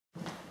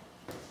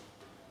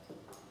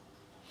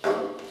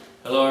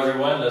Hello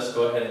everyone, let's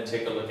go ahead and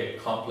take a look at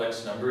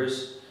complex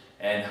numbers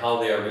and how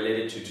they are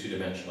related to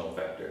two-dimensional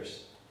vectors.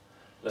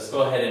 Let's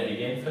go ahead and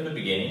begin from the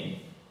beginning.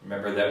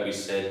 Remember that we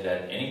said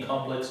that any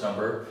complex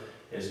number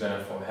is going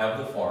to have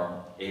the form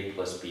a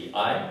plus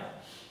bi,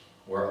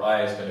 where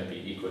I is going to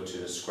be equal to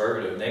the square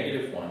root of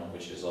 -1,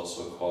 which is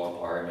also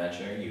called our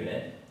imaginary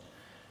unit.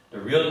 The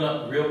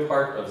real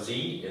part of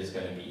z is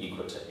going to be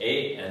equal to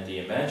a, and the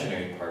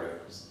imaginary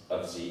part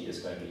of z is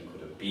going to be equal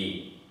to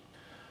b.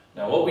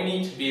 Now what we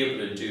need to be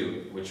able to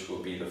do, which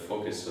will be the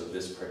focus of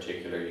this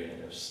particular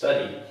unit of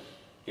study,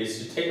 is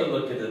to take a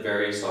look at the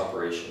various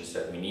operations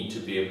that we need to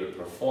be able to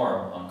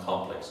perform on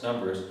complex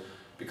numbers,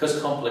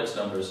 because complex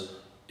numbers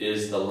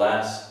is the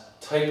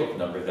last type of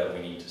number that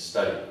we need to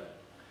study.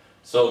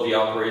 So the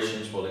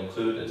operations will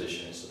include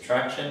addition and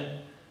subtraction,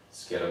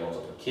 scalar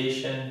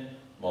multiplication,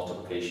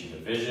 multiplication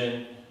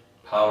division,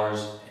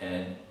 powers,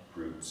 and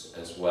roots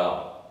as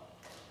well.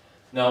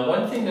 Now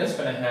one thing that's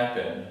going to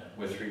happen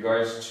with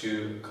regards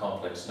to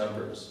complex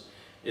numbers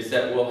is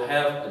that we'll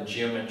have a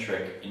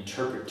geometric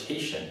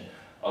interpretation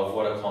of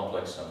what a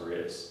complex number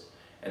is.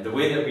 And the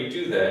way that we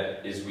do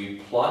that is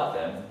we plot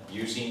them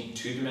using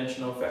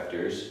two-dimensional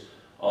vectors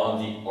on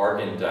the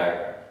Argand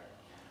diagram.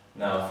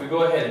 Now if we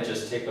go ahead and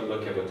just take a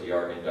look at what the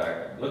Argand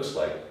diagram looks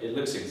like, it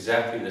looks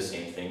exactly the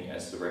same thing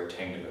as the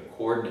rectangular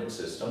coordinate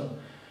system,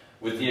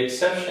 with the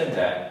exception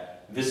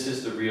that this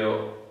is the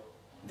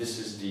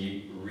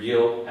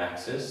real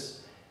axis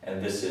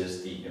and this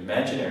is the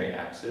imaginary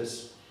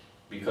axis,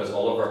 because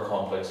all of our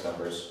complex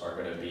numbers are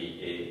going to be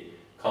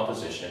a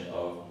composition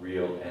of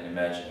real and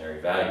imaginary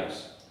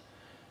values.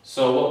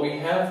 So what we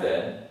have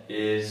then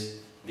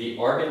is the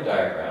Argand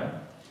diagram,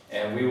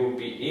 and we will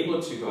be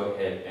able to go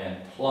ahead and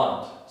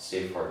plot,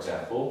 say for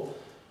example,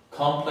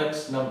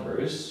 complex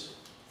numbers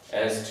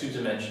as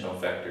two-dimensional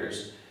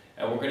vectors,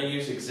 and we're going to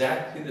use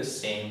exactly the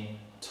same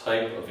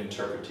type of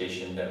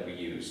interpretation that we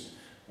used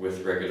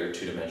with regular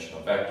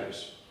two-dimensional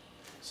vectors.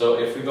 So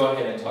if we go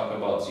ahead and talk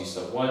about z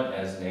sub 1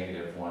 as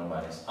 -1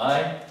 minus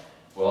I,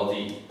 well,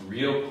 the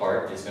real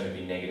part is going to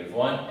be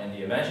 -1 and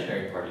the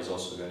imaginary part is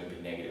also going to be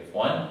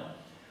 -1.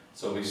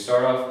 So we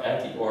start off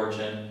at the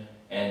origin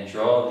and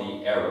draw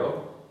the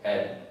arrow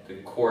at the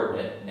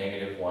coordinate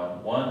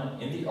 -1,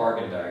 1 in the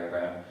Argand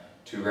diagram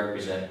to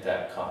represent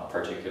that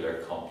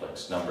particular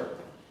complex number.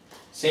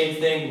 Same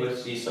thing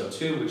with z sub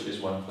 2, which is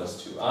 1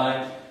 plus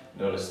 2i.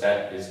 Notice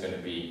that is going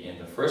to be in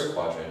the first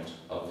quadrant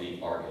of the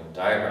Argand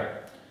diagram.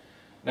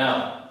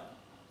 Now,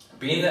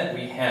 being that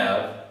we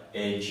have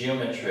a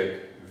geometric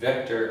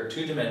vector,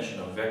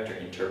 two-dimensional vector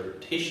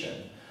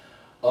interpretation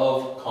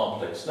of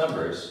complex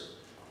numbers,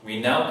 we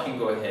now can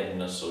go ahead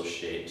and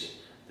associate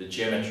the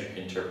geometric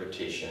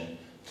interpretation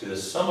to the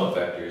sum of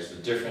vectors,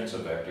 the difference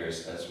of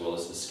vectors, as well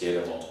as the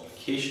scalar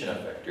multiplication of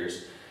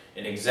vectors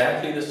in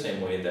exactly the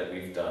same way that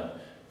we've done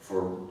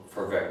for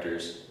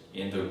vectors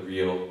in the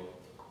real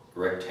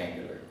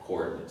rectangular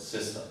coordinate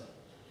system.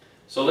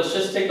 So let's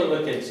just take a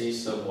look at z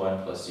sub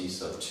 1 plus z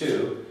sub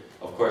 2.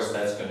 Of course,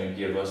 that's going to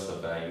give us the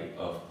value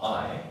of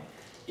I.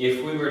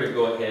 If we were to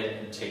go ahead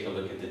and take a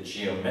look at the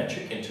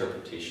geometric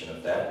interpretation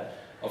of that,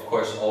 of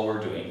course, all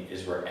we're doing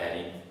is we're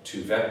adding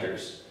two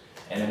vectors.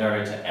 And in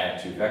order to add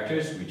two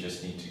vectors, we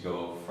just need to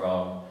go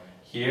from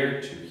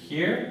here to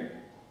here,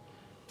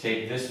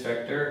 take this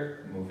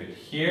vector, move it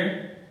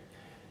here,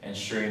 and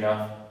sure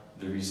enough,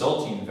 the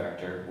resulting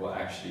vector will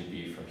actually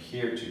be from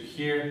here to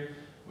here,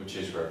 which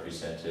is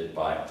represented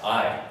by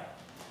I.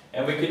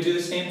 And we could do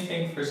the same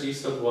thing for z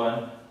sub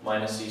 1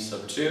 minus z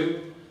sub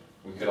 2.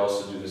 We could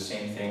also do the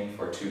same thing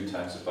for 2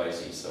 times by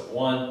z sub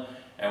 1,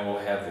 and we'll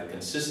have the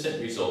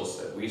consistent results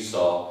that we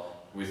saw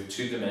with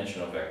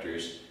two-dimensional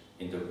vectors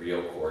in the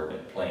real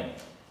coordinate plane.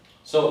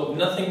 So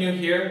nothing new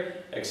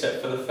here,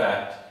 except for the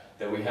fact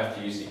that we have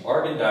to use the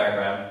Argand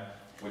diagram,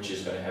 which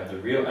is going to have the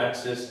real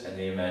axis and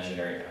the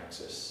imaginary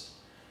axis.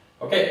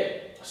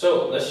 Okay,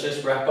 so let's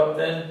just wrap up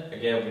then.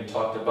 Again, we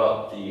talked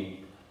about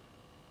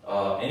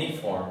any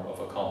form of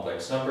a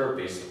complex number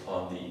based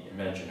upon the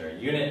imaginary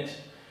unit,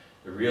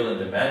 the real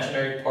and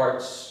imaginary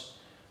parts.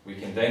 We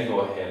can then go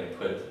ahead and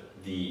put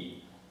the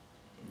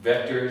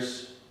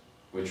vectors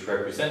which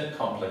represent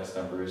complex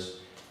numbers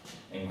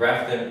and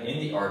graph them in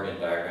the Argand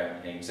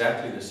diagram in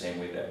exactly the same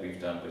way that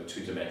we've done with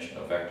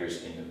two-dimensional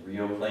vectors in the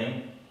real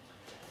plane.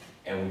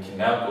 And we can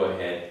now go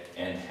ahead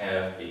and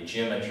have a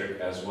geometric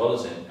as well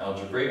as an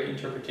algebraic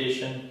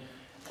interpretation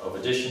of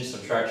addition,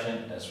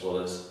 subtraction, as well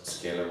as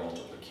scalar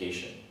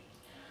multiplication.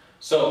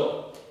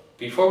 So,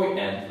 before we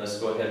end, let's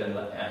go ahead and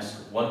ask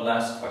one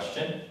last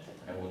question,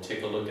 and we'll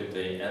take a look at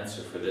the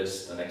answer for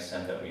this the next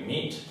time that we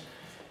meet,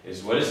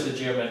 is what is the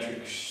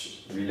geometric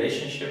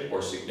relationship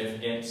or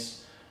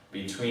significance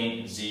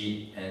between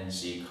z and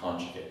z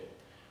conjugate?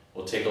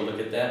 We'll take a look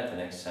at that the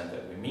next time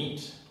that we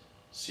meet.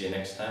 See you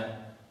next time.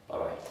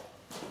 Bye-bye.